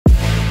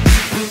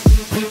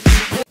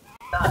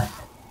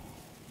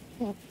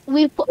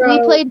We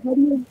played.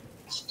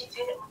 She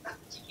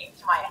came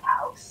to my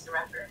house,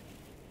 remember?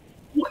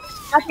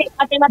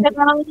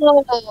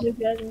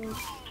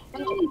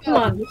 Come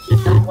on.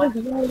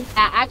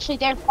 Actually,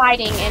 they're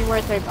fighting and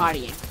we're third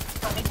partying.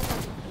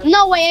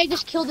 No way! I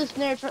just killed this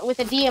nerd with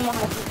a DMR.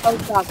 Oh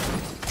fuck!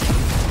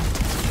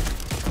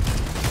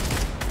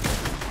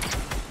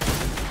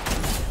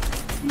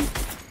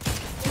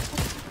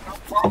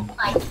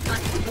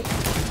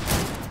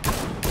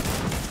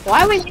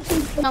 Why would you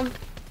think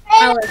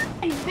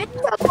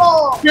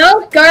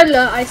No,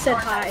 Carla, I said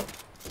hi.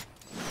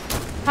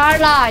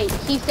 Carla,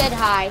 he said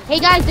hi. Hey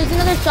guys, there's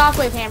another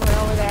shockwave hammer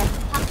over there.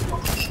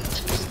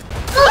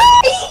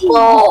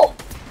 Oh,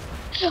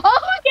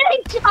 we're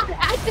getting shot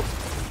at.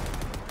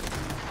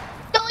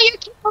 Don't you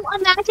kill,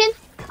 imagine?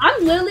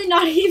 I'm literally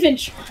not even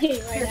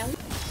trying right now.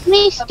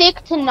 Please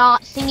stick to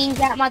not singing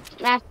that much.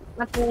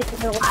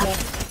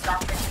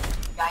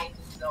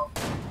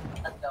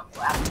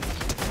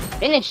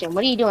 Finish him.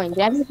 What are you doing? Did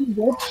everything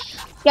good?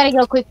 Gotta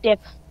go quick dip.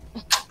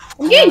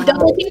 I'm getting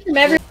double teamed from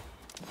every.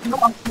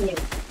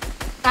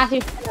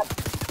 Matthew,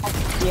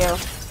 that's you.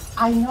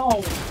 I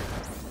know.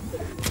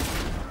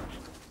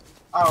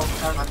 Oh,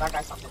 never mind. That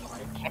guy's something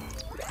like.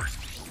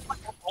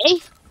 Hey?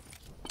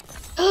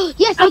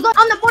 Yes, I got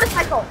on the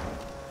motorcycle.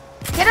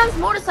 Get on his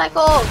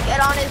motorcycle. Get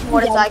on his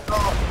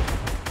motorcycle.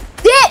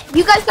 Dip.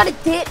 You guys gotta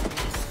dip.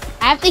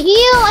 I have to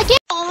heal. I can't.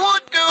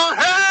 What the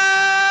hell?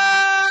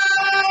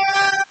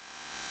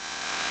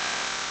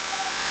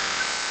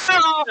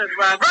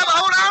 Brother,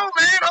 hold on,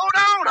 man. Hold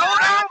on,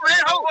 man.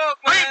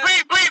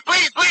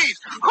 Please.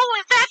 Who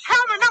is that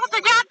coming off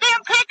the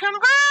goddamn picking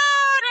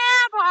road,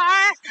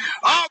 boy?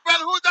 Oh,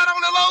 brother, who's that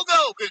on the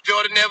logo? Because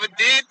Jordan never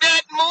did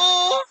that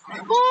move.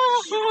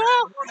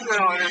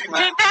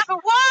 He never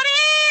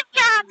wanted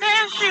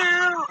goddamn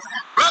shoe.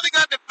 Brother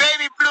got the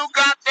baby blue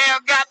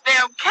goddamn kind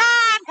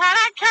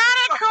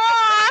of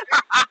cord.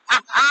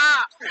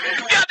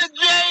 Got the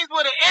J's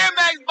with an Air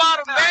Max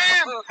bottom,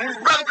 man.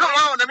 Brother, come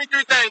on. Let me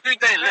three things. Let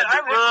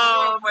me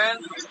rub.